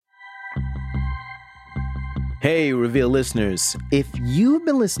Hey, Reveal listeners, if you've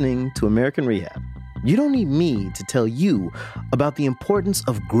been listening to American Rehab, you don't need me to tell you about the importance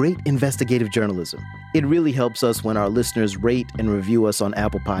of great investigative journalism. It really helps us when our listeners rate and review us on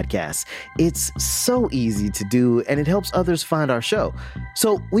Apple Podcasts. It's so easy to do, and it helps others find our show.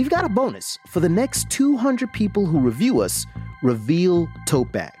 So we've got a bonus. For the next 200 people who review us, Reveal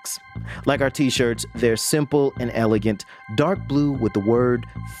tote bags. Like our t-shirts, they're simple and elegant, dark blue with the word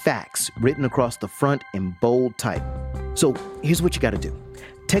facts written across the front in bold type. So here's what you got to do.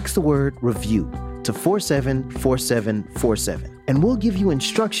 Text the word review to 474747, and we'll give you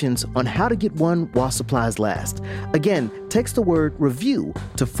instructions on how to get one while supplies last. Again, text the word review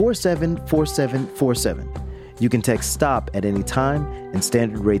to 474747. You can text stop at any time, and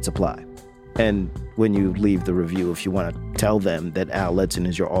standard rates apply. And when you leave the review, if you want to tell them that Al Letson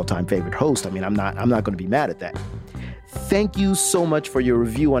is your all-time favorite host, I'm not going to be mad at that. Thank you so much for your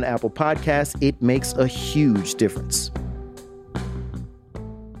review on Apple Podcasts. It makes a huge difference.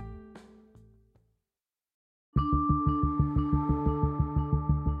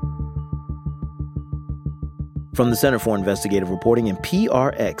 From the Center for Investigative Reporting and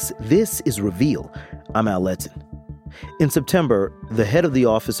PRX, this is Reveal. I'm Al Letson. In September, the head of the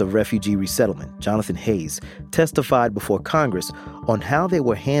Office of Refugee Resettlement, Jonathan Hayes, testified before Congress on how they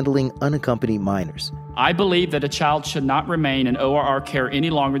were handling unaccompanied minors. I believe that a child should not remain in ORR care any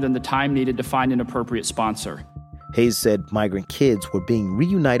longer than the time needed to find an appropriate sponsor. Hayes said migrant kids were being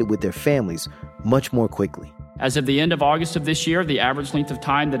reunited with their families much more quickly. As of the end of August of this year, the average length of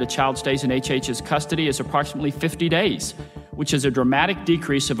time that a child stays in HH's custody is approximately 50 days, which is a dramatic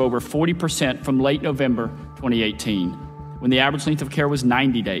decrease of over 40% from late November 2018, when the average length of care was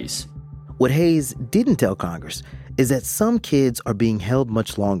 90 days. What Hayes didn't tell Congress is that some kids are being held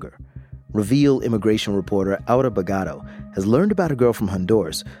much longer. Reveal immigration reporter Aura Bagado has learned about a girl from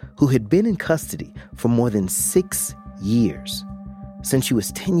Honduras who had been in custody for more than 6 years. Since she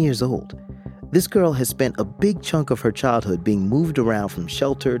was 10 years old, this girl has spent a big chunk of her childhood being moved around from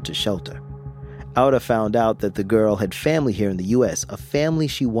shelter to shelter. Aura found out that the girl had family here in the U.S., a family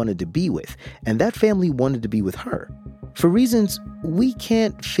she wanted to be with, and that family wanted to be with her. For reasons we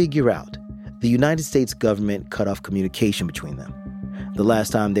can't figure out, the United States government cut off communication between them. The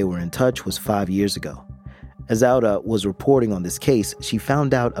last time they were in touch was 5 years ago. As Aura was reporting on this case, she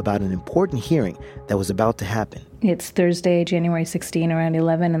found out about an important hearing that was about to happen. It's Thursday, January 16, around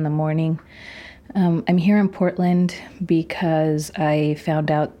 11 in the morning. I'm here in Portland because I found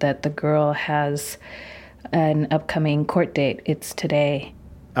out that the girl has an upcoming court date. It's today.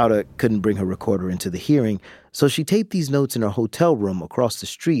 Aura couldn't bring her recorder into the hearing, so she taped these notes in her hotel room across the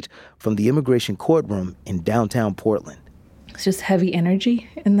street from the immigration courtroom in downtown Portland. It's just heavy energy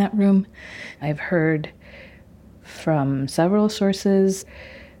in that room. I've heard from several sources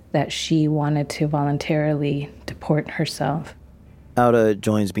that she wanted to voluntarily deport herself. Aura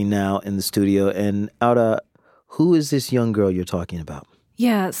joins me now in the studio. And Aura, who is this young girl you're talking about?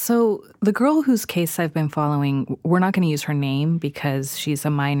 Yeah, so the girl whose case I've been following, we're not going to use her name because she's a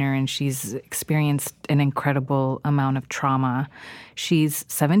minor and she's experienced an incredible amount of trauma. She's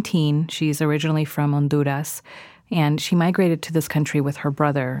 17. She's originally from Honduras, and she migrated to this country with her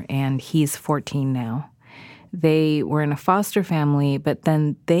brother, and he's 14 now. They were in a foster family, but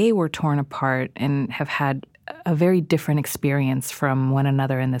then they were torn apart and have had a very different experience from one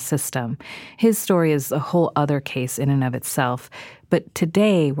another in the system. His story is a whole other case in and of itself, but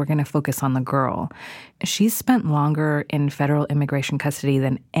today we're going to focus on the girl. She's spent longer in federal immigration custody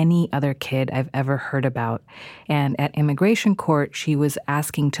than any other kid I've ever heard about, and at immigration court, she was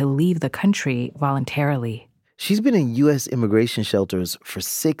asking to leave the country voluntarily. She's been in U.S. immigration shelters for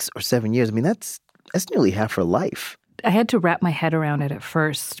 6 or 7 years. I mean, that's nearly half her life. I had to wrap my head around it at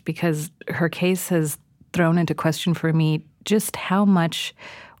first because her case has thrown into question for me just how much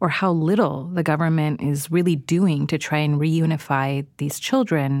or how little the government is really doing to try and reunify these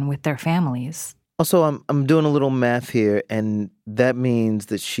children with their families. Also, I'm doing a little math here, and that means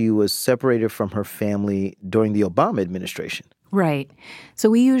that she was separated from her family during the Obama administration. Right. So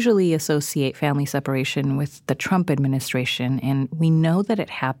we usually associate family separation with the Trump administration, and we know that it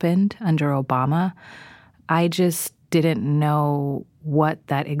happened under Obama. I just didn't know what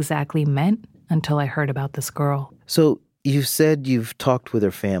that exactly meant until I heard about this girl. So you said you've talked with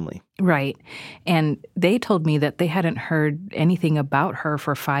her family. Right. And they told me that they hadn't heard anything about her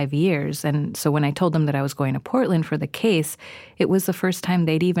for 5 years. And so when I told them that I was going to Portland for the case, it was the first time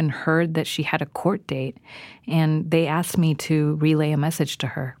they'd even heard that she had a court date. And they asked me to relay a message to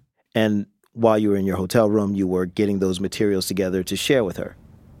her. And while you were in your hotel room, you were getting those materials together to share with her.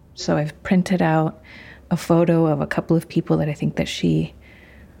 So I've printed out a photo of a couple of people that I think that she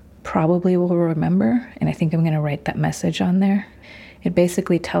probably will remember, and I think I'm going to write that message on there. It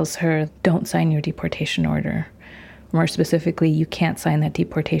basically tells her, don't sign your deportation order. More specifically, you can't sign that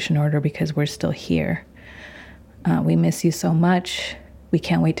deportation order because we're still here. We miss you so much. We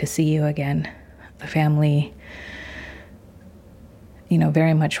can't wait to see you again. The family,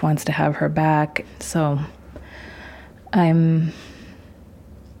 very much wants to have her back. So I'm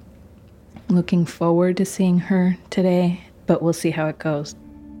looking forward to seeing her today, but we'll see how it goes.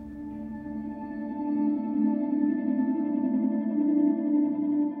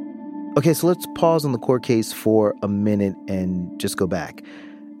 Okay, so let's pause on the court case for a minute and just go back.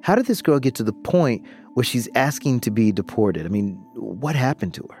 How did this girl get to the point where she's asking to be deported? I mean, what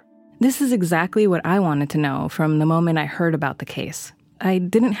happened to her? This is exactly what I wanted to know from the moment I heard about the case. I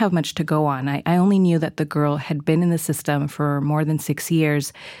didn't have much to go on. I only knew that the girl had been in the system for more than 6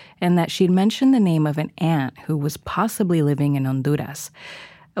 years and that she'd mentioned the name of an aunt who was possibly living in Honduras.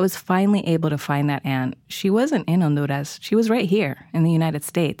 I was finally able to find that aunt. She wasn't in Honduras. She was right here in the United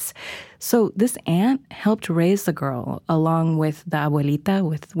States. So this aunt helped raise the girl along with the abuelita,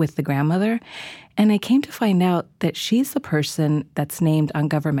 with the grandmother. And I came to find out that she's the person that's named on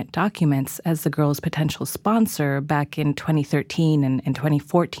government documents as the girl's potential sponsor back in 2013 and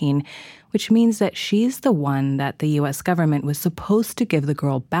 2014, which means that she's the one that the U.S. government was supposed to give the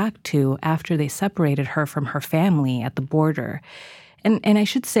girl back to after they separated her from her family at the border. And I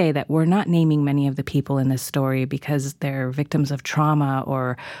should say that we're not naming many of the people in this story because they're victims of trauma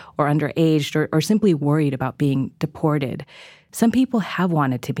or underaged or simply worried about being deported. Some people have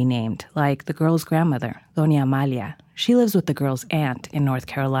wanted to be named, like the girl's grandmother, Doña Amalia. She lives with the girl's aunt in North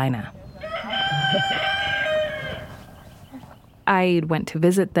Carolina. I went to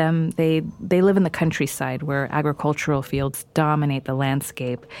visit them. They live in the countryside where agricultural fields dominate the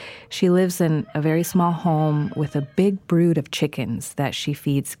landscape. She lives in a very small home with a big brood of chickens that she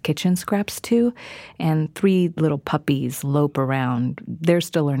feeds kitchen scraps to, and 3 little puppies lope around. They're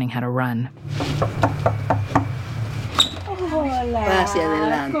still learning how to run.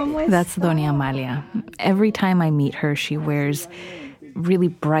 That's Doña Amalia. Every time I meet her, she wears really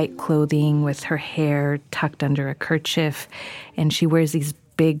bright clothing with her hair tucked under a kerchief, and she wears these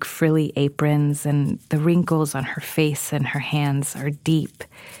big frilly aprons, and the wrinkles on her face and her hands are deep.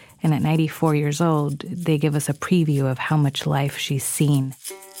 And at 94 years old, they give us a preview of how much life she's seen.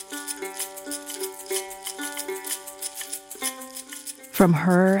 From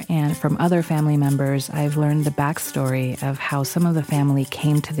her and from other family members, I've learned the backstory of how some of the family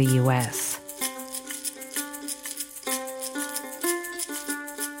came to the U.S.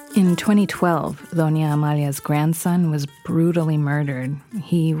 In 2012, Doña Amalia's grandson was brutally murdered.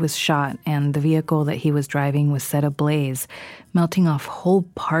 He was shot, and the vehicle that he was driving was set ablaze, melting off whole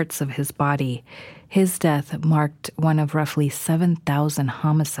parts of his body. His death marked one of roughly 7,000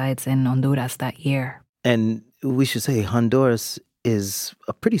 homicides in Honduras that year. And we should say Honduras is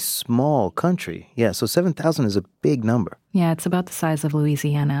a pretty small country. Yeah, so 7,000 is a big number. Yeah, it's about the size of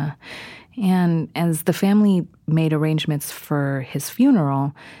Louisiana. And as the family made arrangements for his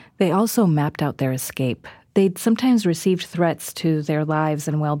funeral, they also mapped out their escape. They'd sometimes received threats to their lives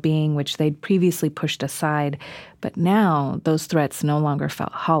and well-being, which they'd previously pushed aside, but now those threats no longer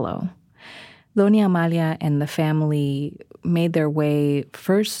felt hollow. Doña Amalia and the family made their way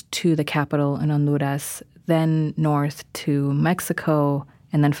first to the capital in Honduras, then north to Mexico,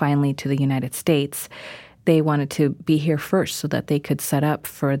 and then finally to the United States. They wanted to be here first so that they could set up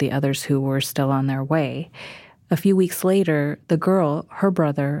for the others who were still on their way. A few weeks later, the girl, her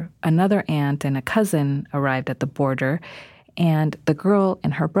brother, another aunt, and a cousin arrived at the border, and the girl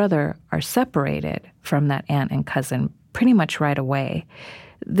and her brother are separated from that aunt and cousin pretty much right away.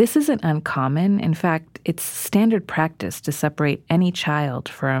 This isn't uncommon. In fact, it's standard practice to separate any child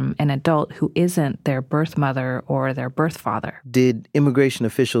from an adult who isn't their birth mother or their birth father. Did immigration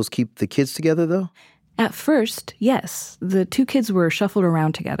officials keep the kids together, though? At first, yes. The 2 kids were shuffled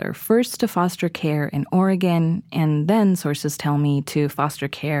around together, first to foster care in Oregon, and then, sources tell me, to foster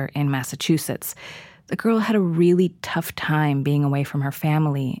care in Massachusetts. The girl had a really tough time being away from her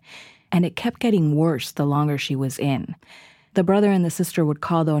family, and it kept getting worse the longer she was in. The brother and the sister would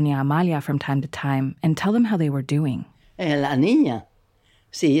call Doña Amalia from time to time and tell them how they were doing. La niña,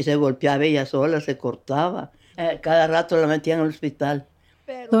 sí, se golpeaba ella sola, se cortaba. Cada rato la metían al hospital.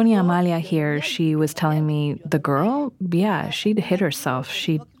 Doña Amalia here, she was telling me, the girl, yeah, she'd hit herself.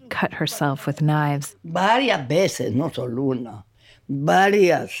 She'd cut herself with knives. Varias veces, no solo una.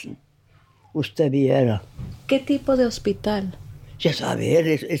 Varias. Usted viera. ¿Qué tipo de hospital? Ya saber,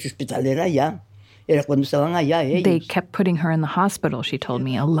 ese hospital era allá. Era cuando estaban allá ellos. They kept putting her in the hospital, she told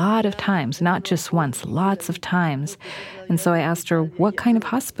me, a lot of times, not just once, lots of times. And so I asked her, what kind of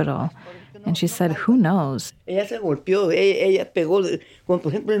hospital? And she said, who knows? Ella se golpeó, ella pegó, como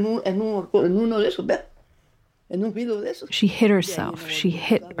por ejemplo en uno de esos, ¿ves? En un filo de esos. She hit herself. She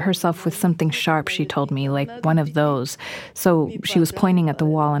hit herself with something sharp, she told me, like one of those. So she was pointing at the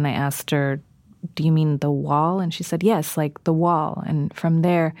wall, and I asked her, do you mean the wall? And she said, yes, like the wall. And from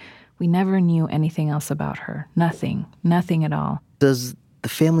there, we never knew anything else about her. Nothing at all. Does the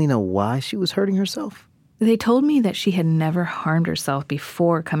family know why she was hurting herself? They told me that she had never harmed herself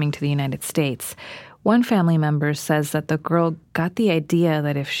before coming to the United States. One family member says that the girl got the idea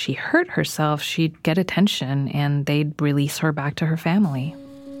that if she hurt herself, she'd get attention and they'd release her back to her family.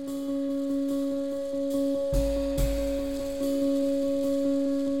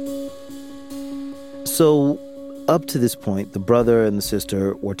 So, up to this point, the brother and the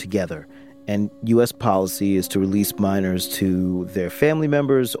sister were together, and U.S. policy is to release minors to their family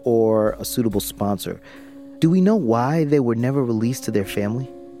members or a suitable sponsor. Do we know why they were never released to their family?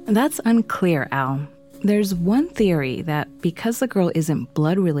 That's unclear, Al. There's one theory that because the girl isn't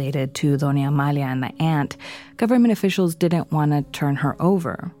blood-related to Doña Amalia and the aunt, government officials didn't want to turn her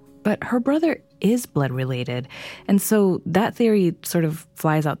over. But her brother is blood-related, and so that theory sort of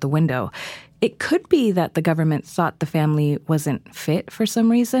flies out the window. It could be that the government thought the family wasn't fit for some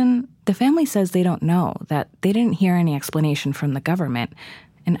reason. The family says they don't know, that they didn't hear any explanation from the government,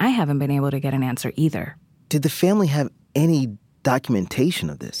 and I haven't been able to get an answer either. Did the family have any documentation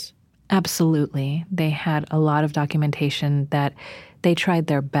of this? Absolutely. They had a lot of documentation that they tried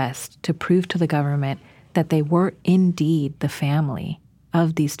their best to prove to the government that they were indeed the family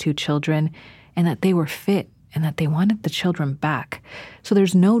of these two children and that they were fit and that they wanted the children back. So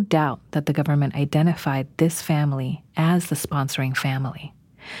there's no doubt that the government identified this family as the sponsoring family.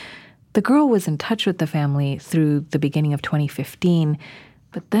 The girl was in touch with the family through the beginning of 2015,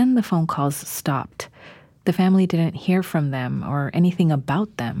 but then the phone calls stopped. The family didn't hear from them or anything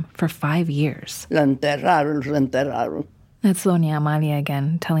about them for 5 years. La enterraron. That's Doña Amalia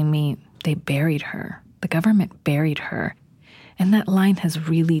again, telling me they buried her. The government buried her. And that line has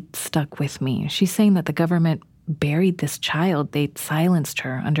really stuck with me. She's saying that the government buried this child. They silenced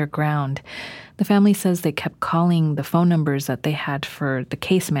her underground. The family says they kept calling the phone numbers that they had for the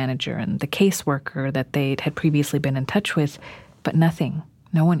case manager and the caseworker that they had previously been in touch with, but nothing.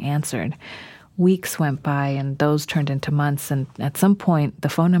 No one answered. Weeks went by, and those turned into months, and at some point, the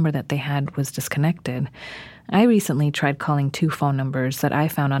phone number that they had was disconnected. I recently tried calling 2 phone numbers that I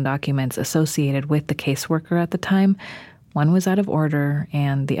found on documents associated with the caseworker at the time. One was out of order,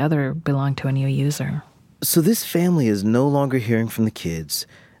 and the other belonged to a new user. So this family is no longer hearing from the kids.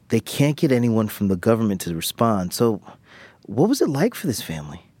 They can't get anyone from the government to respond. So what was it like for this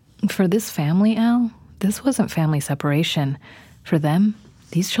family? For this family, Al, this wasn't family separation. For them,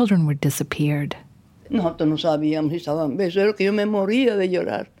 these children were disappeared. Nosotros no sabíamos si estaban vivos. Eso es lo que yo me moría de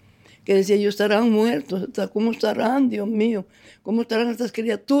llorar. Que decía, ellos estarán muertos. ¿Cómo estarán, Dios mío? ¿Cómo estarán estas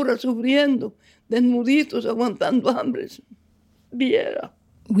criaturas sufriendo, desnuditos, aguantando hambres? Viera.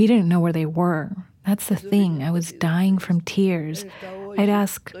 We didn't know where they were. That's the thing. I was dying from tears. I'd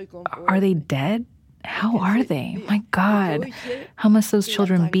ask, are they dead? How are they? My God. How must those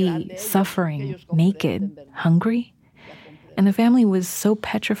children be, suffering, naked, hungry? And the family was so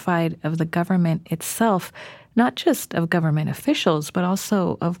petrified of the government itself, not just of government officials, but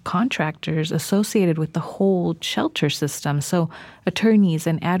also of contractors associated with the whole shelter system. So attorneys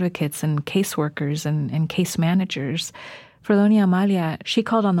and advocates and caseworkers and case managers. For Doña Amalia, she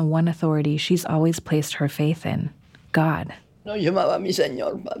called on the one authority she's always placed her faith in, God. No llamaba a mi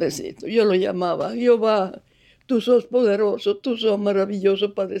Señor, Padrecito. Yo lo llamaba, Jehová, tú sos poderoso, tú sos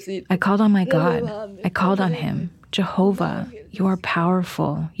maravilloso, Padrecito. I called on my God. I called on him. Jehovah, you are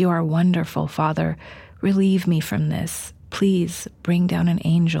powerful. You are wonderful, Father. Relieve me from this. Please bring down an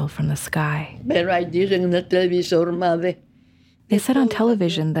angel from the sky. Pero ahí dicen en el televisor, Madre. They said on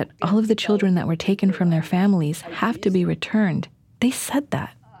television that all of the children that were taken from their families have to be returned. They said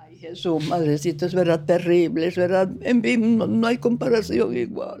that. Ay, Jesús, Madrecito, es verdad terrible, es verdad, en fin, no hay comparación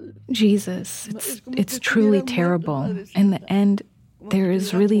igual. Jesus, it's truly terrible. In the end, there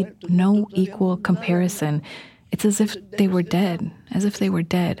is really no equal comparison. It's as if they were dead,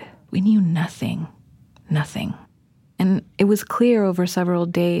 We knew nothing. And it was clear over several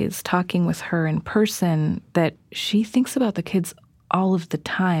days, talking with her in person, that she thinks about the kids all of the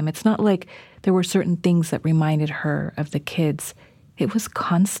time. It's not like there were certain things that reminded her of the kids. It was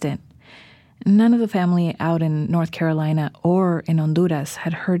constant. None of the family out in North Carolina or in Honduras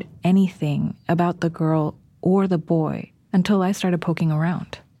had heard anything about the girl or the boy until I started poking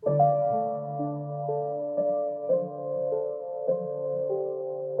around.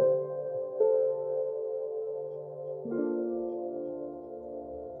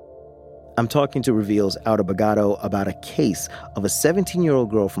 I'm talking to Reveal's Aura Bagado about a case of a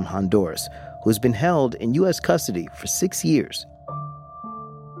 17-year-old girl from Honduras who has been held in U.S. custody for 6 years.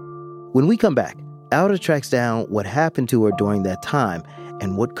 When we come back, Aura tracks down what happened to her during that time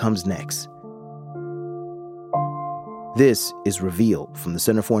and what comes next. This is Reveal from the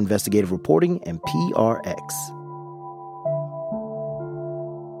Center for Investigative Reporting and PRX.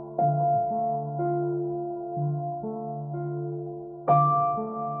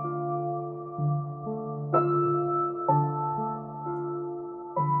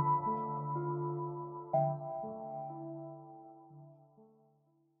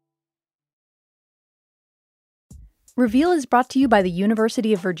 Reveal is brought to you by the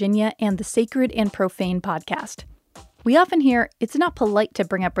University of Virginia and the Sacred and Profane podcast. We often hear it's not polite to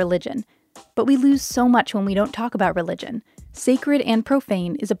bring up religion, but we lose so much when we don't talk about religion. Sacred and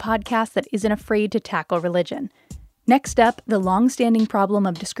Profane is a podcast that isn't afraid to tackle religion. Next up, the long-standing problem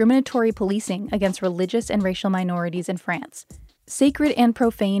of discriminatory policing against religious and racial minorities in France. Sacred and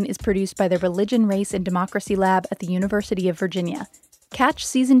Profane is produced by the Religion, Race, and Democracy Lab at the University of Virginia. Catch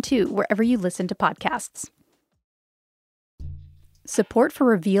Season 2 wherever you listen to podcasts. Support for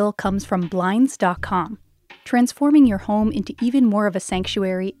Reveal comes from Blinds.com. Transforming your home into even more of a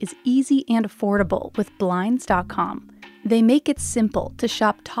sanctuary is easy and affordable with Blinds.com. They make it simple to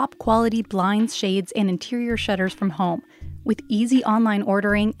shop top-quality blinds, shades, and interior shutters from home with easy online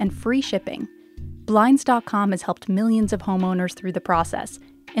ordering and free shipping. Blinds.com has helped millions of homeowners through the process,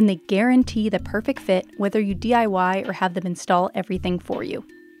 and they guarantee the perfect fit whether you DIY or have them install everything for you.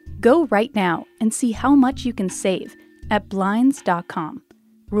 Go right now and see how much you can save at Blinds.com.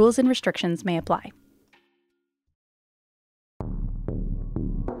 Rules and restrictions may apply.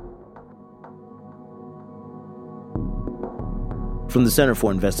 From the Center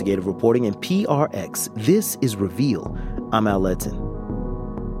for Investigative Reporting and PRX, this is Reveal. I'm Al Letson.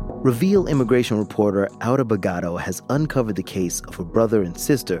 Reveal immigration reporter Aura Bagado has uncovered the case of a brother and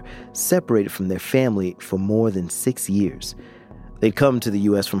sister separated from their family for more than 6 years. They'd come to the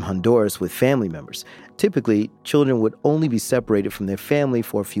U.S. from Honduras with family members. Typically, children would only be separated from their family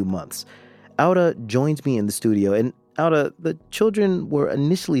for a few months. Aura joins me in the studio, and Aura, the children were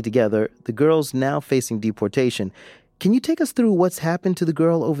initially together, the girl's now facing deportation. Can you take us through what's happened to the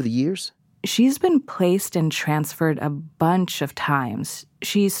girl over the years? She's been placed and transferred a bunch of times.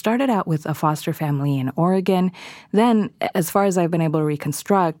 She started out with a foster family in Oregon, then, as far as I've been able to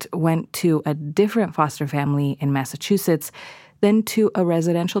reconstruct, went to a different foster family in Massachusetts, then to a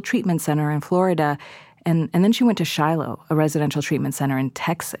residential treatment center in Florida, and then she went to Shiloh, a residential treatment center in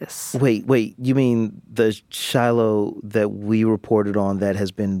Texas. Wait, you mean the Shiloh that we reported on that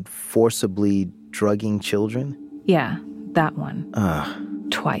has been forcibly drugging children? Yeah, that one.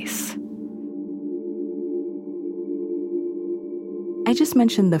 Twice. I just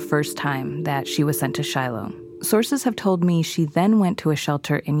mentioned the first time that she was sent to Shiloh. Sources have told me she then went to a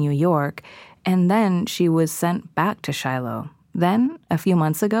shelter in New York, and then she was sent back to Shiloh. Then, a few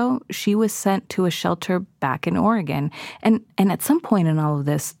months ago, she was sent to a shelter back in Oregon. And at some point in all of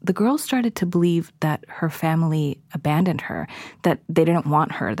this, the girl started to believe that her family abandoned her, that they didn't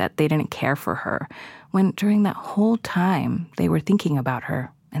want her, that they didn't care for her, when during that whole time, they were thinking about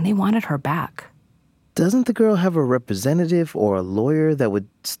her, and they wanted her back. Doesn't the girl have a representative or a lawyer that would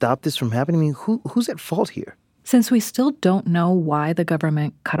stop this from happening? I mean, who's at fault here? Since we still don't know why the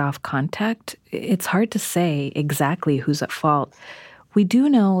government cut off contact, it's hard to say exactly who's at fault. We do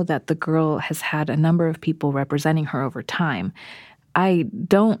know that the girl has had a number of people representing her over time. I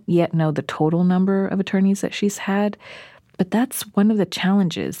don't yet know the total number of attorneys that she's had, but that's one of the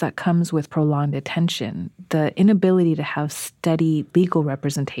challenges that comes with prolonged detention, the inability to have steady legal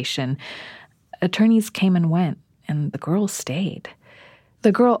representation. Attorneys came and went, and the girl stayed.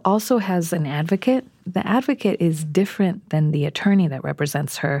 The girl also has an advocate. The advocate is different than the attorney that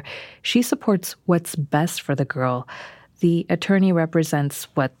represents her. She supports what's best for the girl. The attorney represents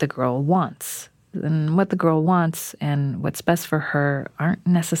what the girl wants. And what the girl wants and what's best for her aren't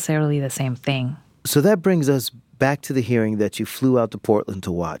necessarily the same thing. So that brings us back to the hearing that you flew out to Portland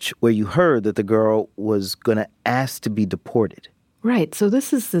to watch, where you heard that the girl was going to ask to be deported. Right. So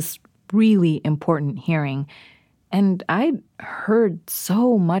this is this really important hearing. And I'd heard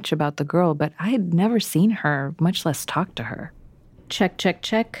so much about the girl, but I had never seen her, much less talked to her.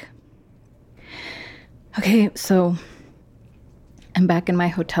 Check. Okay, so I'm back in my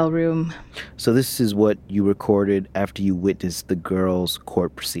hotel room. So this is what you recorded after you witnessed the girl's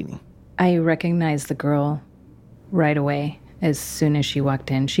court proceeding. I recognized the girl right away as soon as she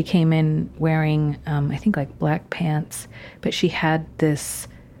walked in. She came in wearing, I think, like black pants, but she had this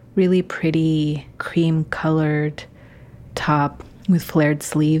really pretty cream-colored top with flared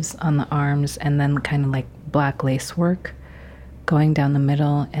sleeves on the arms and then kind of like black lace work going down the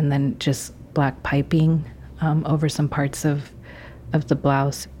middle, and then just black piping over some parts of the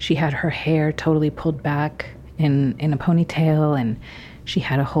blouse. She had her hair totally pulled back in a ponytail, and she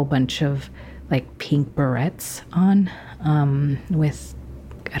had a whole bunch of like pink barrettes on with,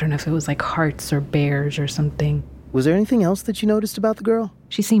 I don't know if it was like hearts or bears or something. Was there anything else that you noticed about the girl?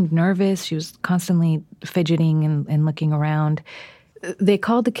 She seemed nervous. She was constantly fidgeting and looking around. They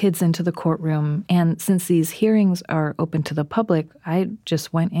called the kids into the courtroom, and since these hearings are open to the public, I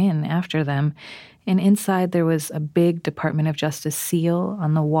just went in after them. And inside there was a big Department of Justice seal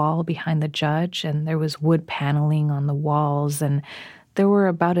on the wall behind the judge, and there was wood paneling on the walls, and there were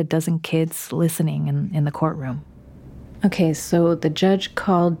about a dozen kids listening in the courtroom. Okay, so the judge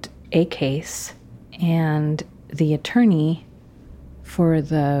called a case, and the attorney for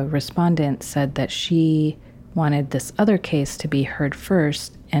the respondent said that she wanted this other case to be heard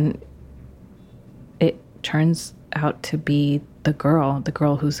first, and it turns out to be the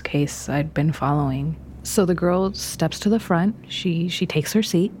girl whose case I'd been following. So the girl steps to the front. She takes her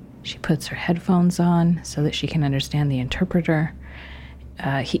seat. She puts her headphones on so that she can understand the interpreter.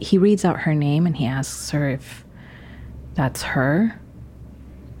 He reads out her name, and he asks her if that's her.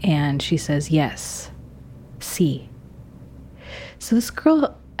 And she says, yes, sí. So this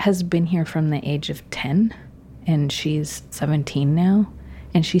girl has been here from the age of 10, and she's 17 now,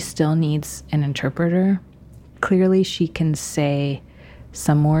 and she still needs an interpreter. Clearly, she can say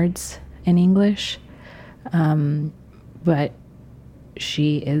some words in English, but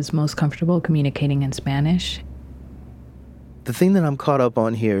she is most comfortable communicating in Spanish. The thing that I'm caught up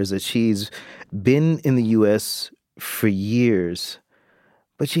on here is that she's been in the U.S. for years,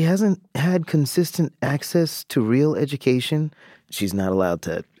 but she hasn't had consistent access to real education. She's not allowed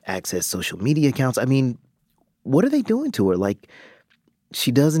to access social media accounts. I mean, what are they doing to her? Like,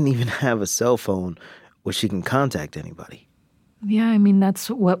 she doesn't even have a cell phone where she can contact anybody. Yeah, I mean, that's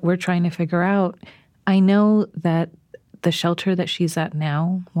what we're trying to figure out. I know that the shelter that she's at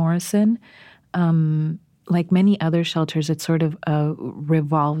now, Morrison, like many other shelters, it's sort of a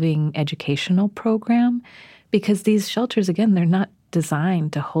revolving educational program, because these shelters, again, they're not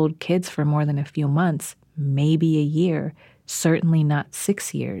designed to hold kids for more than a few months, maybe a year, certainly not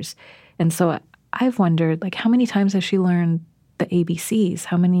 6 years. And so I've wondered, like, how many times has she learned the ABCs?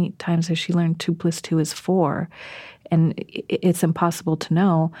 How many times has she learned 2 + 2 is 4? And it's impossible to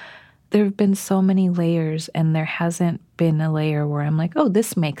know. There have been so many layers, and there hasn't been a layer where I'm like, oh,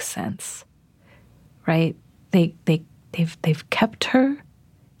 this makes sense, right? They've kept her.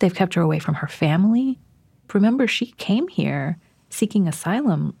 They've kept her away from her family. Remember, she came here seeking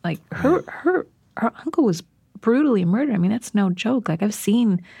asylum. Like, her uncle was brutally murdered. I mean, that's no joke. Like, I've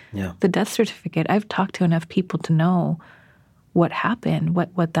seen the death certificate. I've talked to enough people to know what happened,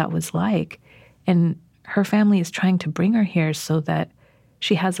 what that was like. And her family is trying to bring her here so that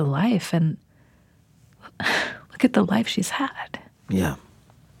she has a life. And look at the life she's had. Yeah.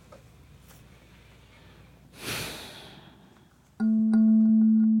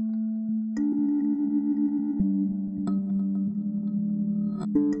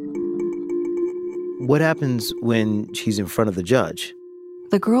 What happens when she's in front of the judge?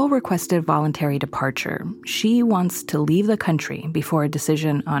 The girl requested voluntary departure. She wants to leave the country before a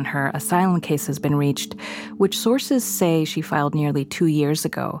decision on her asylum case has been reached, which sources say she filed nearly 2 years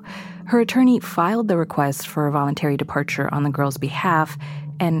ago. Her attorney filed the request for a voluntary departure on the girl's behalf,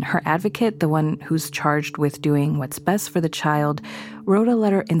 and her advocate, the one who's charged with doing what's best for the child, wrote a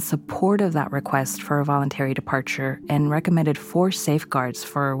letter in support of that request for a voluntary departure and recommended 4 safeguards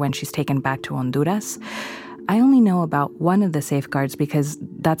for when she's taken back to Honduras. I only know about one of the safeguards because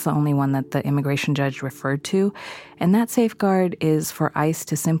that's the only one that the immigration judge referred to. And that safeguard is for ICE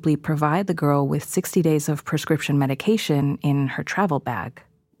to simply provide the girl with 60 days of prescription medication in her travel bag.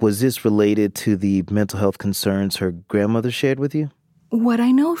 Was this related to the mental health concerns her grandmother shared with you? What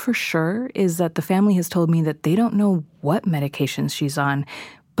I know for sure is that the family has told me that they don't know what medications she's on.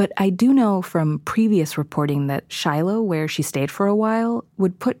 But I do know from previous reporting that Shiloh, where she stayed for a while,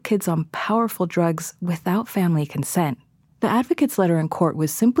 would put kids on powerful drugs without family consent. The advocate's letter in court was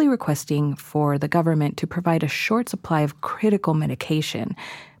simply requesting for the government to provide a short supply of critical medication.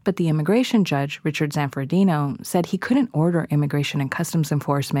 But the immigration judge, Richard Zanfordino, said he couldn't order Immigration and Customs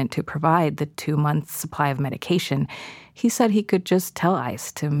Enforcement to provide the 2-month supply of medication. He said he could just tell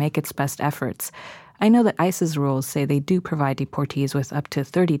ICE to make its best efforts. I know that ICE's rules say they do provide deportees with up to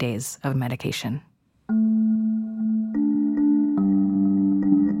 30 days of medication.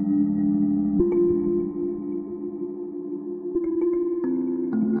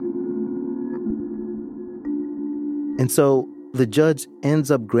 And so the judge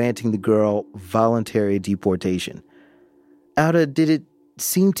ends up granting the girl voluntary deportation. Aura, did it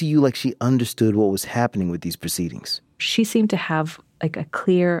seem to you like she understood what was happening with these proceedings? She seemed to have like a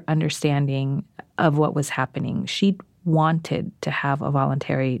clear understanding of what was happening. She wanted to have a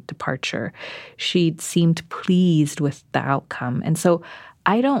voluntary departure. She seemed pleased with the outcome. And so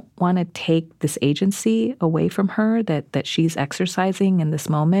I don't want to take this agency away from her that she's exercising in this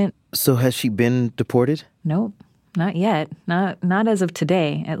moment. So has she been deported? Nope, not yet. Not as of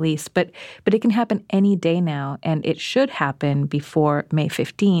today, at least. But it can happen any day now, and it should happen before May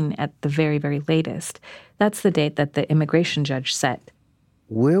 15 at the very, very latest. That's the date that the immigration judge set.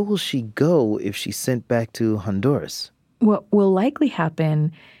 Where will she go if she's sent back to Honduras? What will likely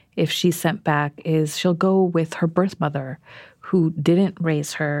happen if she's sent back is she'll go with her birth mother, who didn't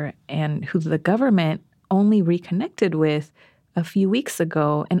raise her and who the government only reconnected with a few weeks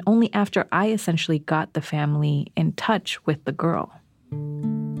ago, and only after I essentially got the family in touch with the girl.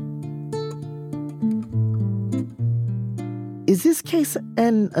 Is this case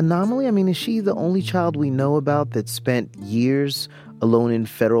an anomaly? I mean, is she the only child we know about that spent years alone in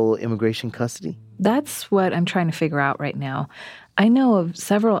federal immigration custody? That's what I'm trying to figure out right now. I know of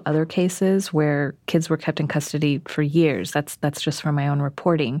several other cases where kids were kept in custody for years. That's just from my own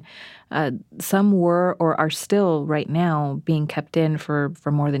reporting. Some were or are still right now being kept in for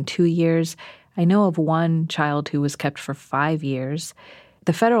more than 2 years. I know of one child who was kept for 5 years.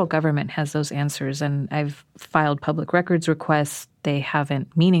 The federal government has those answers, and I've filed public records requests. They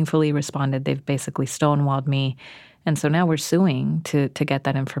haven't meaningfully responded. They've basically stonewalled me. And so now we're suing to get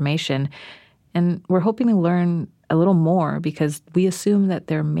that information. And we're hoping to learn a little more because we assume that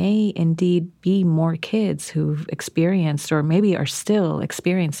there may indeed be more kids who've experienced or maybe are still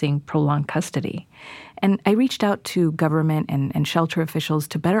experiencing prolonged custody. And I reached out to government and shelter officials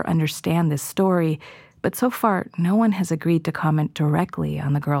to better understand this story, but so far no one has agreed to comment directly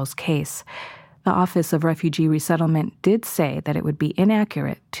on the girl's case. The Office of Refugee Resettlement did say that it would be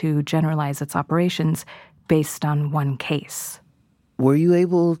inaccurate to generalize its operations based on one case. Were you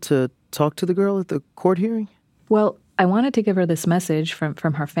able to talk to the girl at the court hearing? Well, I wanted to give her this message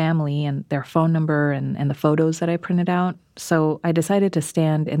from her family and their phone number and the photos that I printed out. So I decided to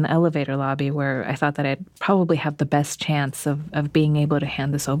stand in the elevator lobby where I thought that I'd probably have the best chance of being able to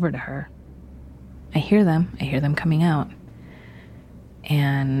hand this over to her. I hear them coming out.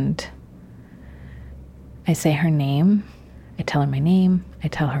 And I say her name. I tell her my name. I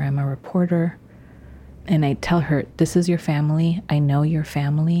tell her I'm a reporter. And I tell her, this is your family. I know your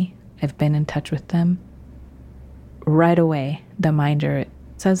family. I've been in touch with them. Right away, the minder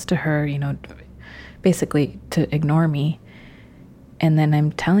says to her, basically to ignore me. And then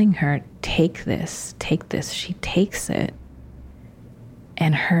I'm telling her, take this. She takes it.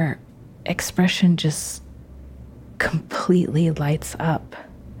 And her expression just completely lights up.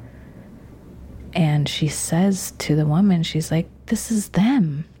 And she says to the woman, she's like, this is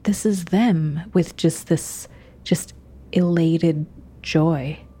them, with just elated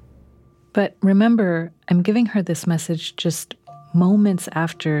joy. But remember, I'm giving her this message just moments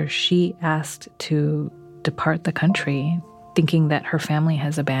after she asked to depart the country, thinking that her family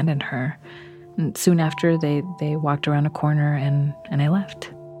has abandoned her. And soon after, they walked around a corner and I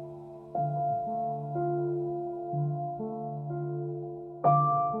left.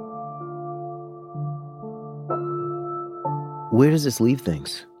 Where does this leave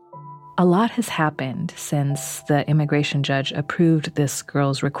things? A lot has happened since the immigration judge approved this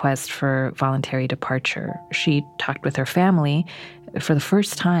girl's request for voluntary departure. She talked with her family for the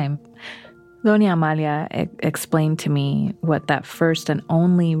first time. Doña Amalia explained to me what that first and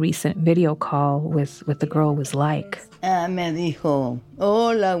only recent video call with the girl was like. Me dijo,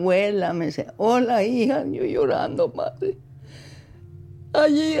 hola abuela, me dice, hola hija, yo llorando, madre.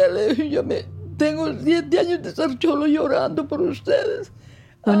 Allí yo tengo 7 años de estar solo llorando por ustedes.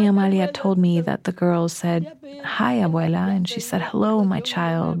 Doña Amalia told me that the girl said, hi, abuela, and she said, hello, my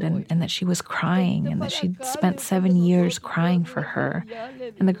child, and that she was crying and that she'd spent 7 years crying for her.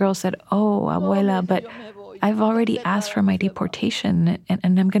 And the girl said, oh, abuela, but I've already asked for my deportation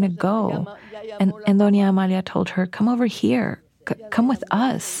and I'm going to go. And Doña Amalia told her, come over here, come with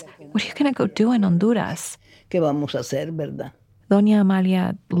us. What are you going to go do in Honduras? ¿Qué vamos a hacer, verdad? Doña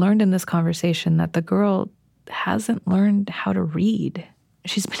Amalia learned in this conversation that the girl hasn't learned how to read.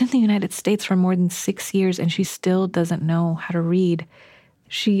 She's been in the United States for more than 6 years, and she still doesn't know how to read.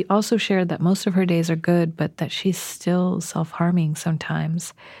 She also shared that most of her days are good, but that she's still self-harming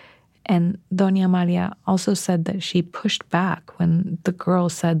sometimes. And Doña Amalia also said that she pushed back when the girl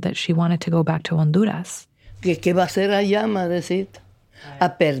said that she wanted to go back to Honduras. ¿Qué va a hacer allá, madrecita? A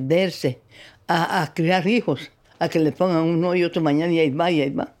perderse, a criar hijos, a que le pongan uno y otro mañana y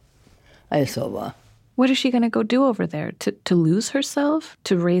ahí va. A eso va. What is she going to go do over there? To lose herself?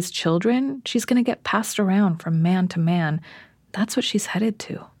 To raise children? She's going to get passed around from man to man. That's what she's headed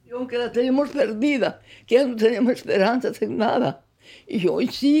to. Y aunque la tenemos perdida, que ya no tenemos esperanzas en nada. Y hoy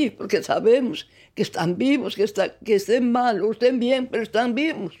sí, porque sabemos que están vivos, que estén mal o estén bien, pero están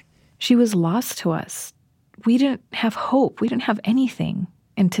vivos. She was lost to us. We didn't have hope. We didn't have anything.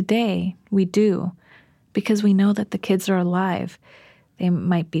 And today, we do, because we know that the kids are alive. They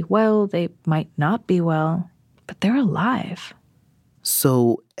might be well, they might not be well, but they're alive.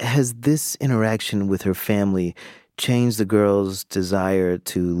 So has this interaction with her family changed the girl's desire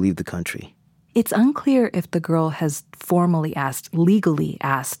to leave the country? It's unclear if the girl has legally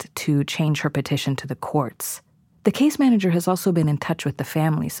asked to change her petition to the courts. The case manager has also been in touch with the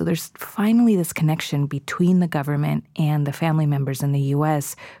family, so there's finally this connection between the government and the family members in the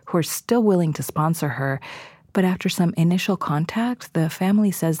U.S. who are still willing to sponsor her. But after some initial contact, the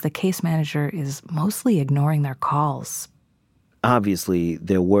family says the case manager is mostly ignoring their calls. Obviously,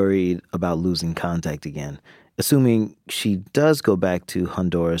 they're worried about losing contact again. Assuming she does go back to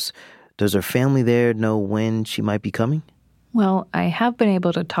Honduras, does her family there know when she might be coming? Well, I have been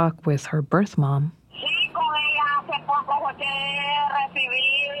able to talk with her birth mom.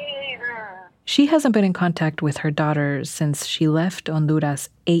 She hasn't been in contact with her daughter since she left Honduras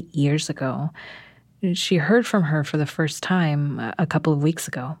 8 years ago. She heard from her for the first time a couple of weeks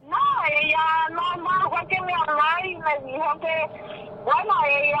ago.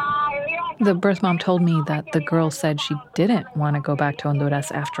 The birth mom told me that the girl said she didn't want to go back to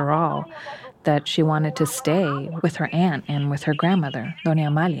Honduras after all, that she wanted to stay with her aunt and with her grandmother, Doña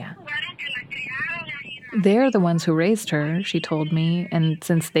Amalia. They're the ones who raised her, she told me, and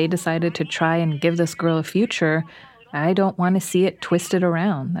since they decided to try and give this girl a future, I don't want to see it twisted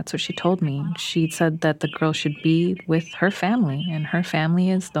around. That's what she told me. She said that the girl should be with her family, and her family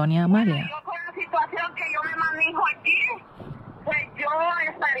is Doña Amalia.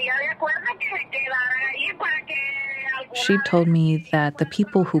 She told me that the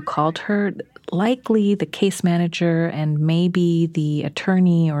people who called her, likely the case manager and maybe the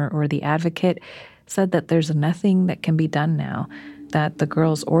attorney or the advocate, said that there's nothing that can be done now, that the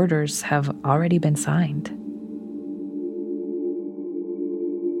girl's orders have already been signed.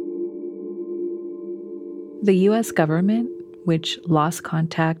 The U.S. government, which lost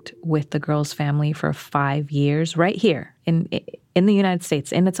contact with the girl's family for 5 years, right here in the United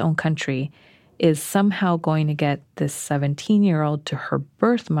States, in its own country, is somehow going to get this 17-year-old to her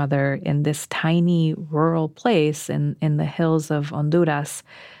birth mother in this tiny rural place in the hills of Honduras.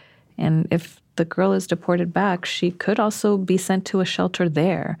 And if the girl is deported back, she could also be sent to a shelter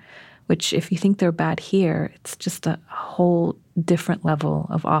there, which, if you think they're bad here, it's just a whole different level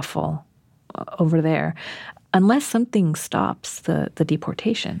of awful over there, unless something stops the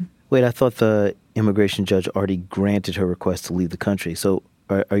deportation. Wait, I thought the immigration judge already granted her request to leave the country. So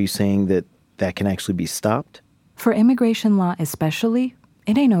are you saying that can actually be stopped? For immigration law especially,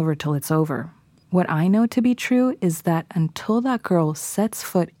 it ain't over till it's over. What I know to be true is that until that girl sets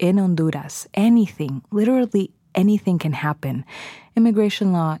foot in Honduras, anything, literally anything can happen.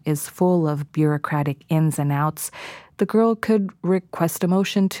 Immigration law is full of bureaucratic ins and outs. The girl could request a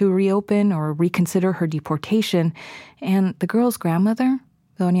motion to reopen or reconsider her deportation. And the girl's grandmother,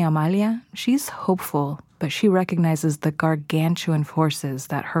 Doña Amalia, she's hopeful, but she recognizes the gargantuan forces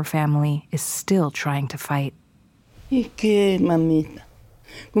that her family is still trying to fight. ¿Y qué, mamita?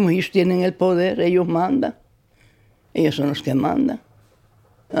 Como ellos tienen el poder, ellos mandan. Ellos son los que mandan.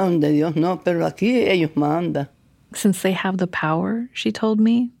 Donde Dios no, pero aquí ellos mandan. Since they have the power, she told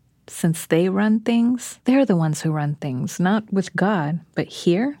me, since they run things, they're the ones who run things, not with God, but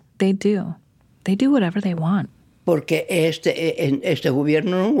here, they do. They do whatever they want. Porque este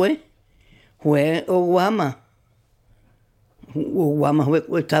gobierno no fue Obama. Obama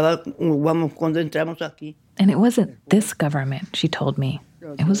cuando entramos aquí. And it wasn't this government, she told me.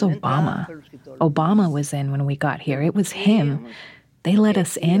 It was Obama. Obama was in when we got here. It was him. They let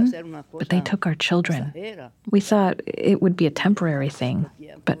us in, but they took our children. We thought it would be a temporary thing,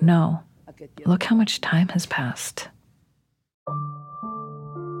 but no. Look how much time has passed.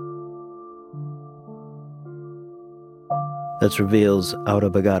 That's Reveal's Aura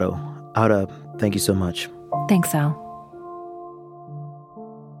Bagado. Aura, thank you so much. Thanks, Al.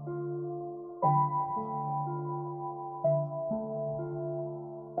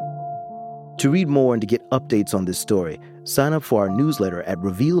 To read more and to get updates on this story, sign up for our newsletter at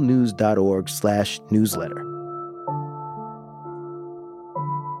revealnews.org/newsletter.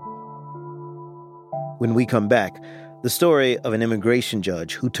 When we come back, The story of an immigration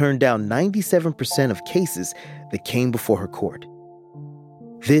judge who turned down 97% of cases that came before her court.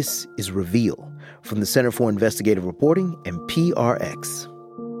 This is Reveal from the Center for Investigative Reporting and PRX.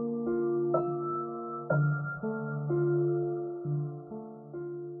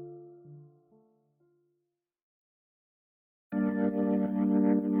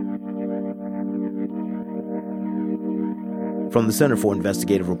 From the Center for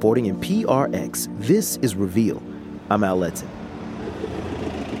Investigative Reporting and PRX, this is Reveal. I'm Al Letson.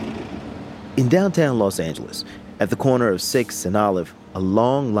 In downtown Los Angeles, at the corner of 6th and Olive, a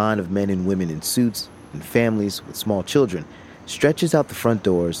long line of men and women in suits and families with small children stretches out the front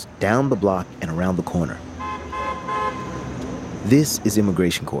doors, down the block, and around the corner. This is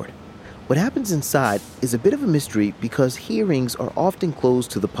immigration court. What happens inside is a bit of a mystery because hearings are often closed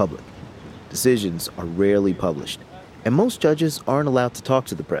to the public. Decisions are rarely published, and most judges aren't allowed to talk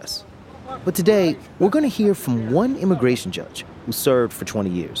to the press. But today, we're going to hear from one immigration judge who served for 20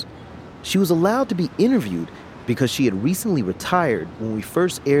 years. She was allowed to be interviewed because she had recently retired when we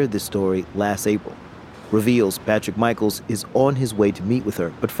first aired this story last April. Reveal's Patrick Michaels is on his way to meet with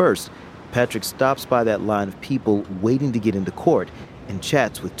her. But first, Patrick stops by that line of people waiting to get into court and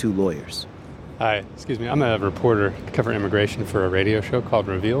chats with two lawyers. Hi, excuse me. I'm a reporter covering immigration for a radio show called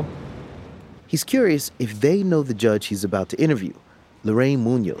Reveal. He's curious if they know the judge he's about to interview, Lorraine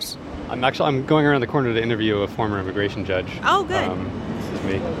Munoz. I'm going around the corner to interview a former immigration judge. Oh, good. This is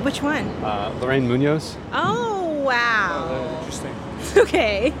me. Which one? Lorraine Munoz. Oh, wow. Interesting.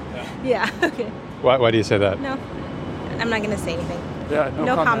 Okay. Yeah, okay. Why do you say that? No, I'm not going to say anything. Yeah,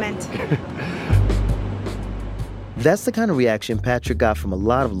 no comment. That's the kind of reaction Patrick got from a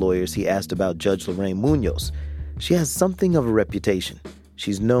lot of lawyers he asked about Judge Lorraine Munoz. She has something of a reputation.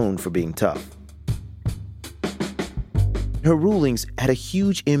 She's known for being tough. Her rulings had a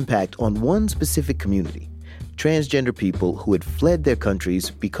huge impact on one specific community, transgender people who had fled their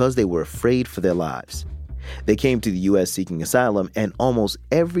countries because they were afraid for their lives. They came to the U.S. seeking asylum, and almost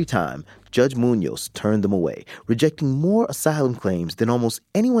every time, Judge Munoz turned them away, rejecting more asylum claims than almost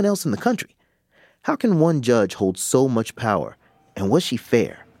anyone else in the country. How can one judge hold so much power? And was she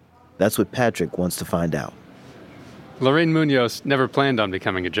fair? That's what Patrick wants to find out. Lorraine Munoz never planned on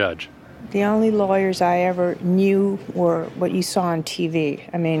becoming a judge. The only lawyers I ever knew were what you saw on TV.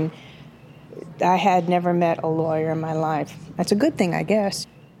 I mean, I had never met a lawyer in my life. That's a good thing, I guess.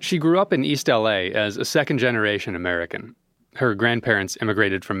 She grew up in East LA as a second-generation American. Her grandparents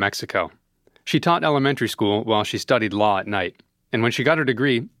immigrated from Mexico. She taught elementary school while she studied law at night. And when she got her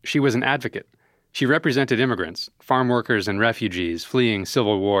degree, she was an advocate. She represented immigrants, farm workers and refugees fleeing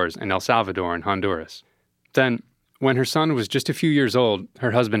civil wars in El Salvador and Honduras. Then, when her son was just a few years old,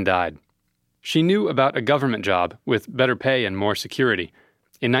 her husband died. She knew about a government job with better pay and more security.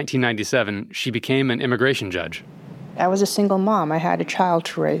 In 1997, she became an immigration judge. I was a single mom. I had a child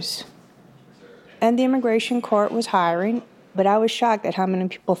to raise. And the immigration court was hiring, but I was shocked at how many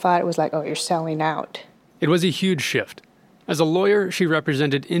people thought it was like, oh, you're selling out. It was a huge shift. As a lawyer, she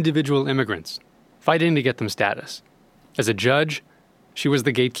represented individual immigrants, fighting to get them status. As a judge, she was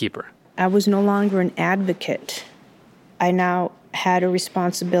the gatekeeper. I was no longer an advocate. I now had a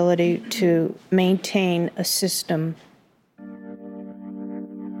responsibility to maintain a system.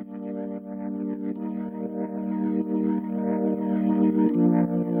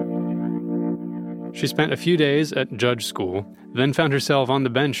 She spent a few days at judge school, then found herself on the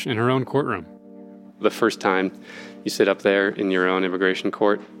bench in her own courtroom. The first time you sit up there in your own immigration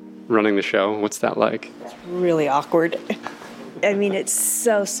court, running the show, what's that like? It's really awkward. I mean, it's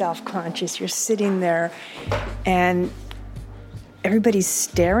so self-conscious. You're sitting there and everybody's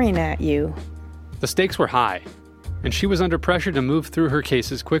staring at you. The stakes were high, and she was under pressure to move through her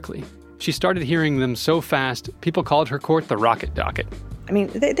cases quickly. She started hearing them so fast, people called her court the rocket docket. I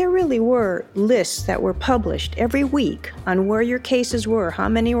mean, there really were lists that were published every week on where your cases were, how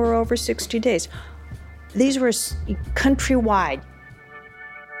many were over 60 days. These were countrywide.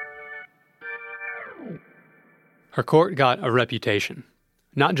 Her court got a reputation,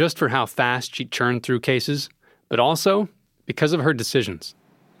 not just for how fast she churned through cases, but also because of her decisions.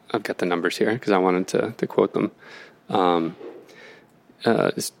 I've got the numbers here because I wanted to quote them.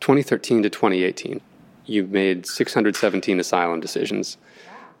 It's 2013 to 2018. You made 617 asylum decisions,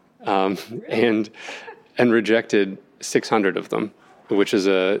 and rejected 600 of them, which is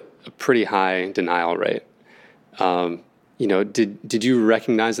a pretty high denial rate. Did you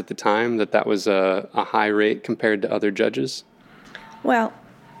recognize at the time that was a high rate compared to other judges? Well,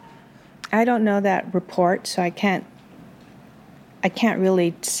 I don't know that report, so I can't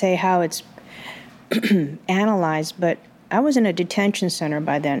really say how it's analyzed, but I was in a detention center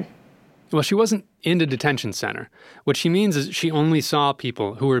by then. Well, she wasn't in a detention center. What she means is she only saw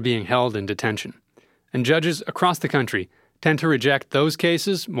people who were being held in detention. And judges across the country tend to reject those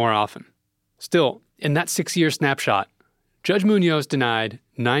cases more often. Still, in that 6-year snapshot, Judge Munoz denied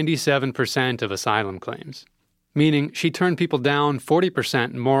 97% of asylum claims, meaning she turned people down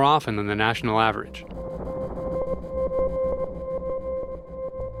 40% more often than the national average.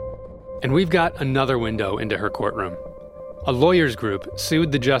 And we've got another window into her courtroom. A lawyers group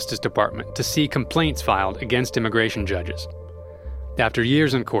sued the Justice Department to see complaints filed against immigration judges. After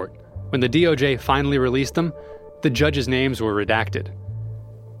years in court, when the DOJ finally released them, the judges' names were redacted.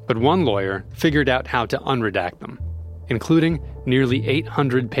 But one lawyer figured out how to unredact them, including nearly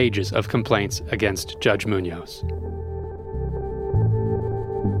 800 pages of complaints against Judge Munoz.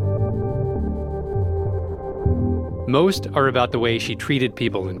 Most are about the way she treated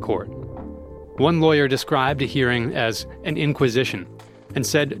people in court. One lawyer described a hearing as an inquisition and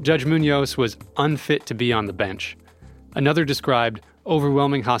said Judge Munoz was unfit to be on the bench. Another described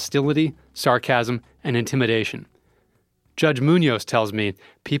overwhelming hostility, sarcasm, and intimidation. Judge Munoz tells me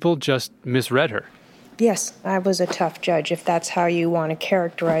people just misread her. Yes, I was a tough judge, if that's how you want to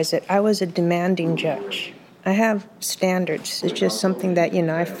characterize it. I was a demanding judge. I have standards. It's just something that,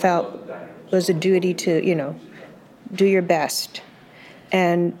 I felt was a duty to, do your best.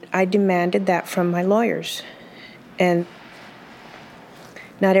 And I demanded that from my lawyers. And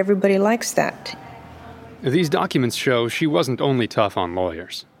not everybody likes that. These documents show she wasn't only tough on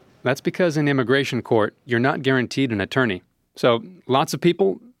lawyers. That's because in immigration court, you're not guaranteed an attorney. So lots of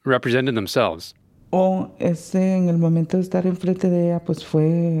people represented themselves. The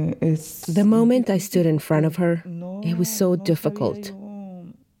moment I stood in front of her, it was so difficult.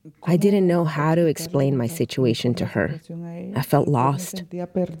 I didn't know how to explain my situation to her. I felt lost.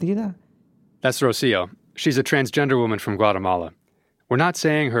 That's Rocio. She's a transgender woman from Guatemala. We're not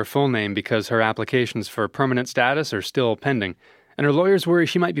saying her full name because her applications for permanent status are still pending, and her lawyers worry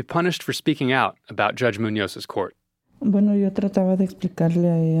she might be punished for speaking out about Judge Munoz's court.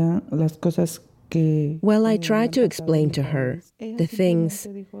 Well, I tried to explain to her the things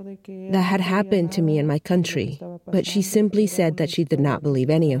that had happened to me in my country, but she simply said that she did not believe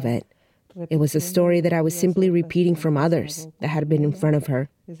any of it. It was a story that I was simply repeating from others that had been in front of her.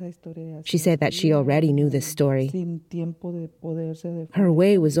 She said that she already knew this story. Her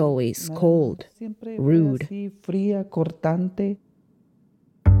way was always cold, rude.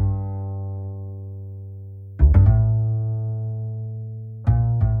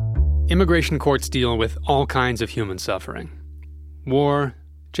 Immigration courts deal with all kinds of human suffering. War,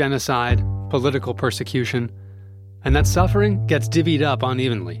 genocide, political persecution. And that suffering gets divvied up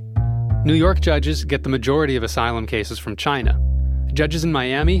unevenly. New York judges get the majority of asylum cases from China. Judges in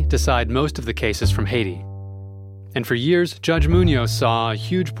Miami decide most of the cases from Haiti. And for years, Judge Munoz saw a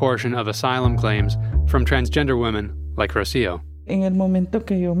huge portion of asylum claims from transgender women like Rocio. The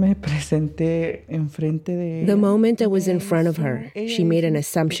moment I was in front of her, she made an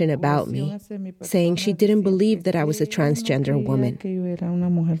assumption about me, saying she didn't believe that I was a transgender woman.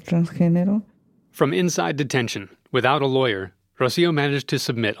 From inside detention, without a lawyer, Rocio managed to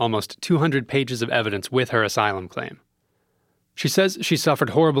submit almost 200 pages of evidence with her asylum claim. She says she suffered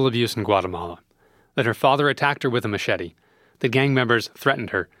horrible abuse in Guatemala, that her father attacked her with a machete, that gang members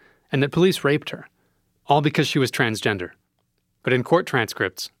threatened her, and that police raped her, all because she was transgender. But in court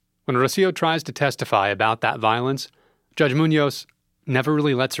transcripts, when Rocio tries to testify about that violence, Judge Munoz never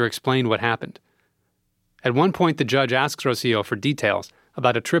really lets her explain what happened. At one point, the judge asks Rocio for details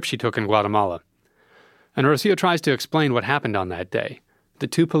about a trip she took in Guatemala. And Rocio tries to explain what happened on that day. The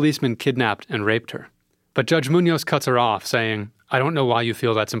 2 policemen kidnapped and raped her. But Judge Munoz cuts her off, saying, "I don't know why you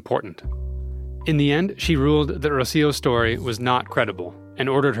feel that's important." In the end, she ruled that Rocio's story was not credible and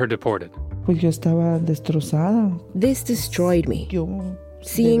ordered her deported. This destroyed me.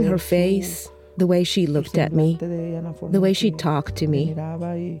 Seeing her face, the way she looked at me, the way she talked to me,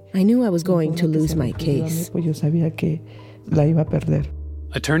 I knew I was going to lose my case.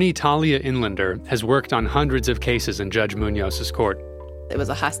 Attorney Talia Inlander has worked on hundreds of cases in Judge Munoz's court. It was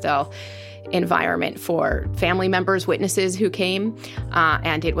a hostile environment for family members, witnesses who came,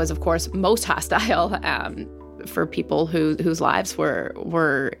 and it was, of course, most hostile for people whose lives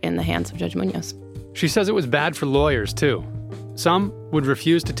were in the hands of Judge Munoz. She says it was bad for lawyers, too. Some would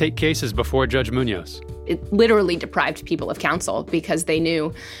refuse to take cases before Judge Munoz. It literally deprived people of counsel because they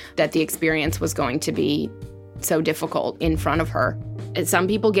knew that the experience was going to be so difficult in front of her. And some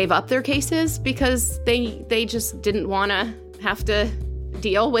people gave up their cases because they just didn't want to have to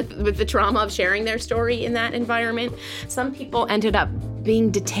deal with the trauma of sharing their story in that environment. Some people ended up being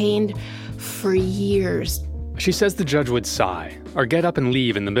detained for years. She says the judge would sigh or get up and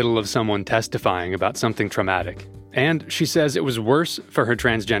leave in the middle of someone testifying about something traumatic. And she says it was worse for her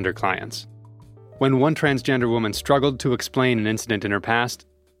transgender clients. When one transgender woman struggled to explain an incident in her past,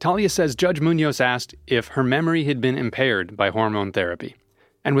 Talia says Judge Munoz asked if her memory had been impaired by hormone therapy.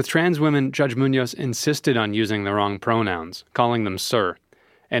 And with trans women, Judge Munoz insisted on using the wrong pronouns, calling them sir,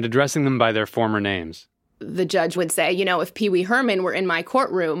 and addressing them by their former names. The judge would say, if Pee Wee Herman were in my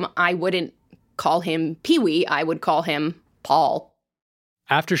courtroom, I wouldn't call him Pee Wee, I would call him Paul.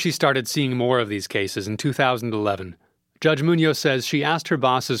 After she started seeing more of these cases in 2011, Judge Munoz says she asked her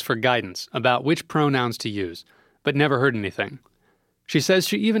bosses for guidance about which pronouns to use, but never heard anything. She says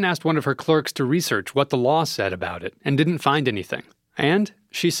she even asked one of her clerks to research what the law said about it and didn't find anything. And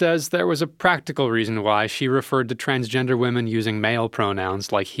she says there was a practical reason why she referred to transgender women using male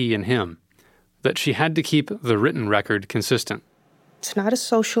pronouns like he and him, that she had to keep the written record consistent. It's not a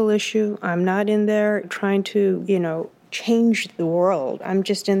social issue. I'm not in there trying to, change the world. I'm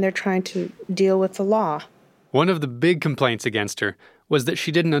just in there trying to deal with the law. One of the big complaints against her was that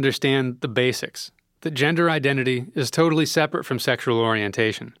she didn't understand the basics, that gender identity is totally separate from sexual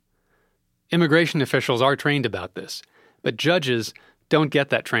orientation. Immigration officials are trained about this, but judges don't get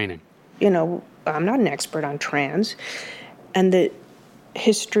that training. I'm not an expert on trans, and the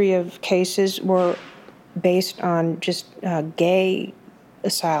history of cases were based on just gay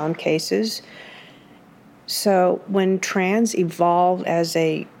asylum cases. So when trans evolved as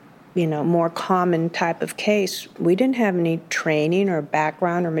a more common type of case, we didn't have any training or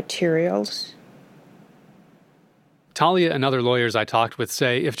background or materials. Talia and other lawyers I talked with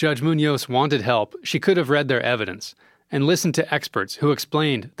say if Judge Munoz wanted help, she could have read their evidence and listened to experts who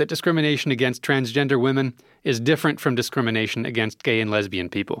explained that discrimination against transgender women is different from discrimination against gay and lesbian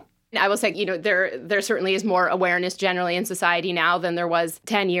people. I will say, there certainly is more awareness generally in society now than there was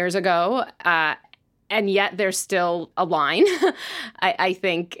 10 years ago. And yet there's still a line, I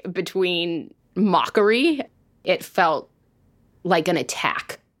think, between mockery. It felt like an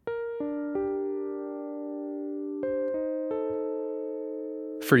attack.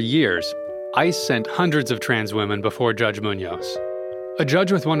 For years, ICE sent hundreds of trans women before Judge Munoz, a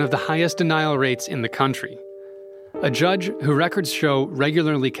judge with one of the highest denial rates in the country, a judge who records show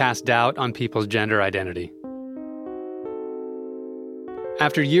regularly cast doubt on people's gender identity.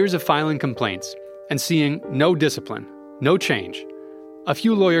 After years of filing complaints and seeing no discipline, no change, a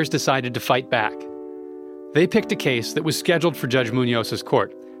few lawyers decided to fight back. They picked a case that was scheduled for Judge Munoz's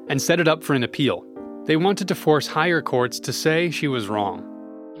court and set it up for an appeal. They wanted to force higher courts to say she was wrong.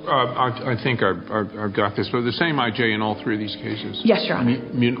 I think I've got this, but the same IJ in all three of these cases. Yes, Your Honor.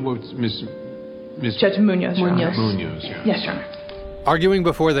 Ms. Judge Munoz, Your Honor. Munoz, yeah. Yes, Your Honor. Arguing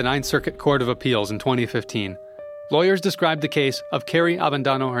before the Ninth Circuit Court of Appeals in 2015, lawyers described the case of Carrie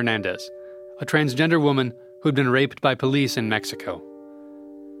Abandano Hernandez, a transgender woman who'd been raped by police in Mexico.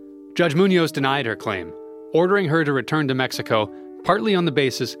 Judge Munoz denied her claim, ordering her to return to Mexico, partly on the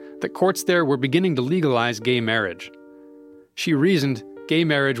basis that courts there were beginning to legalize gay marriage. She reasoned gay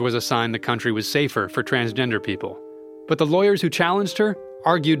marriage was a sign the country was safer for transgender people. But the lawyers who challenged her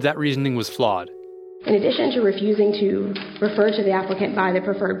argued that reasoning was flawed. In addition to refusing to refer to the applicant by the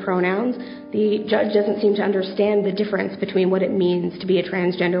preferred pronouns, the judge doesn't seem to understand the difference between what it means to be a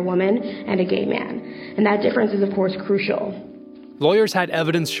transgender woman and a gay man. And that difference is, of course, crucial. Lawyers had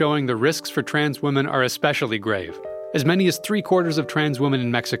evidence showing the risks for trans women are especially grave. As many as 3/4 of trans women in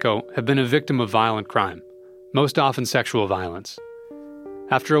Mexico have been a victim of violent crime, most often sexual violence.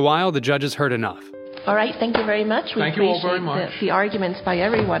 After a while, the judges heard enough. All right, thank you very much. Thank you all very much. The arguments by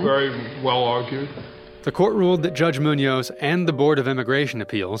everyone. Very well argued. The court ruled that Judge Munoz and the Board of Immigration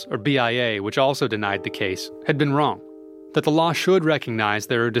Appeals, or BIA, which also denied the case, had been wrong. That the law should recognize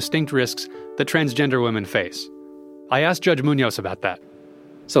there are distinct risks that transgender women face. I asked Judge Munoz about that.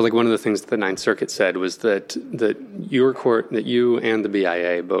 So, one of the things that the Ninth Circuit said was that your court, that you and the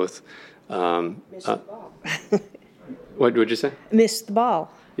BIA both... Missed the ball. What would you say? Missed the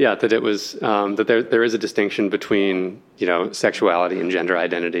ball. Yeah, that it was that there is a distinction between sexuality and gender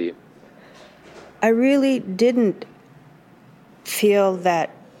identity. I really didn't feel that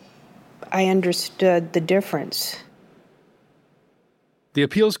I understood the difference. The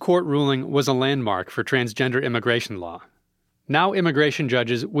appeals court ruling was a landmark for transgender immigration law. Now immigration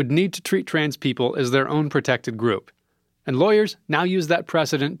judges would need to treat trans people as their own protected group. And lawyers now use that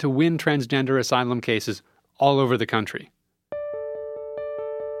precedent to win transgender asylum cases all over the country.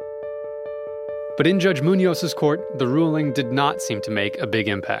 But in Judge Munoz's court, the ruling did not seem to make a big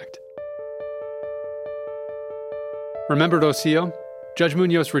impact. Remember Rocio? Judge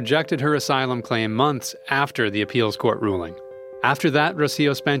Munoz rejected her asylum claim months after the appeals court ruling. After that,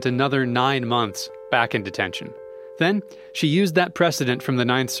 Rocio spent another 9 months back in detention. Then, she used that precedent from the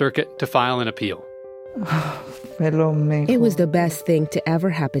Ninth Circuit to file an appeal. It was the best thing to ever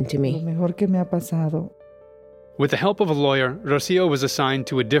happen to me. With the help of a lawyer, Rocio was assigned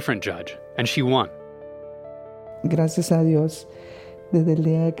to a different judge, and she won.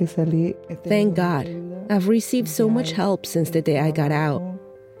 Thank God. I've received so much help since the day I got out.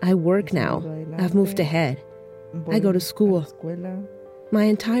 I work now. I've moved ahead. I go to school. My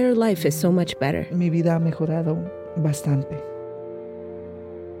entire life is so much better.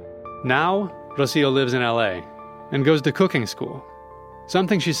 Now, Rocio lives in LA and goes to cooking school,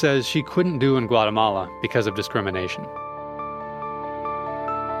 something she says she couldn't do in Guatemala because of discrimination.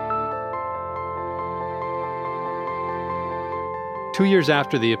 Two years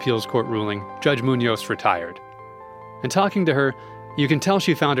after the appeals court ruling, Judge Munoz retired. And talking to her, you can tell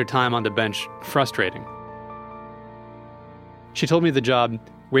she found her time on the bench frustrating. She told me the job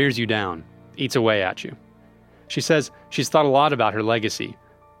wears you down, eats away at you. She says she's thought a lot about her legacy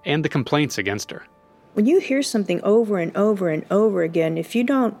and the complaints against her. When you hear something over and over and over again, if you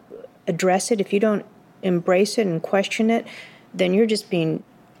don't address it, if you don't embrace it and question it, then you're just being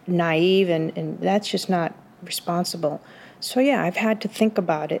naive, and that's just not responsible. So yeah, I've had to think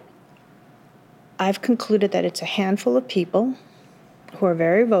about it. I've concluded that it's a handful of people who are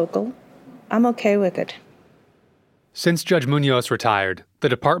very vocal. I'm okay with it. Since Judge Munoz retired, the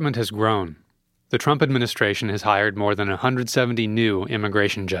department has grown. The Trump administration has hired more than 170 new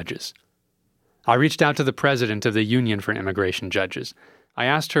immigration judges. I reached out to the president of the Union for Immigration Judges. I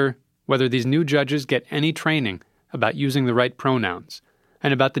asked her whether these new judges get any training about using the right pronouns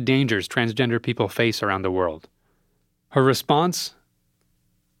and about the dangers transgender people face around the world. Her response?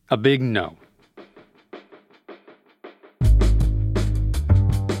 A big no.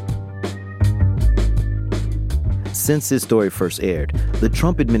 Since this story first aired, the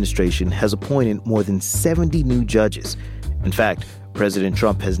Trump administration has appointed more than 70 new judges. In fact, President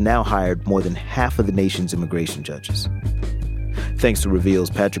Trump has now hired more than half of the nation's immigration judges. Thanks to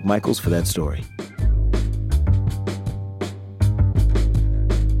Reveal's Patrick Michaels for that story.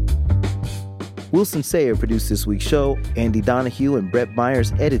 Wilson Sayer produced this week's show. Andy Donahue and Brett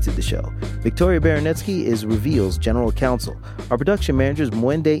Myers edited the show. Victoria Baranetsky is Reveal's general counsel. Our production manager is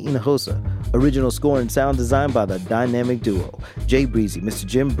Mwende Hinojosa. Original score and sound design by the dynamic duo, Jay Breezy, Mr.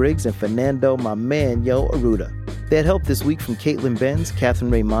 Jim Briggs, and Fernando Aruda. They had help this week from Caitlin Benz,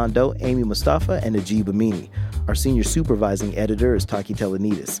 Catherine Raimondo, Amy Mustafa, and Najib Amini. Our senior supervising editor is Taki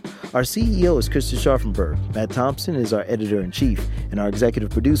Telenides. Our CEO is Kristen Scharfenberg. Matt Thompson is our editor-in-chief, and our executive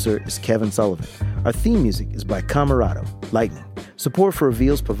producer is Kevin Sullivan. Our theme music is by Camerado, Lightning. Support for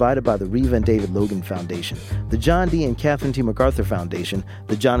Reveals provided by the Reva and David Logan Foundation, the John D. and Catherine T. MacArthur Foundation,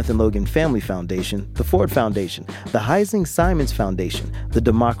 the Jonathan Logan Family Foundation, the Ford Foundation, the Heising Simons Foundation, the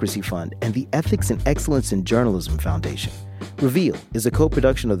Democracy Fund, and the Ethics and Excellence in Journalism Foundation. Reveal is a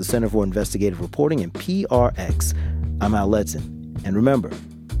co-production of the Center for Investigative Reporting and PRX. I'm Al Letson. And remember,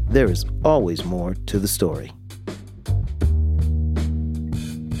 there is always more to the story.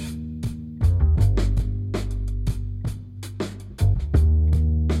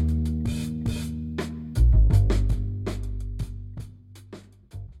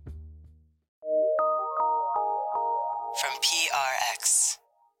 From PRX.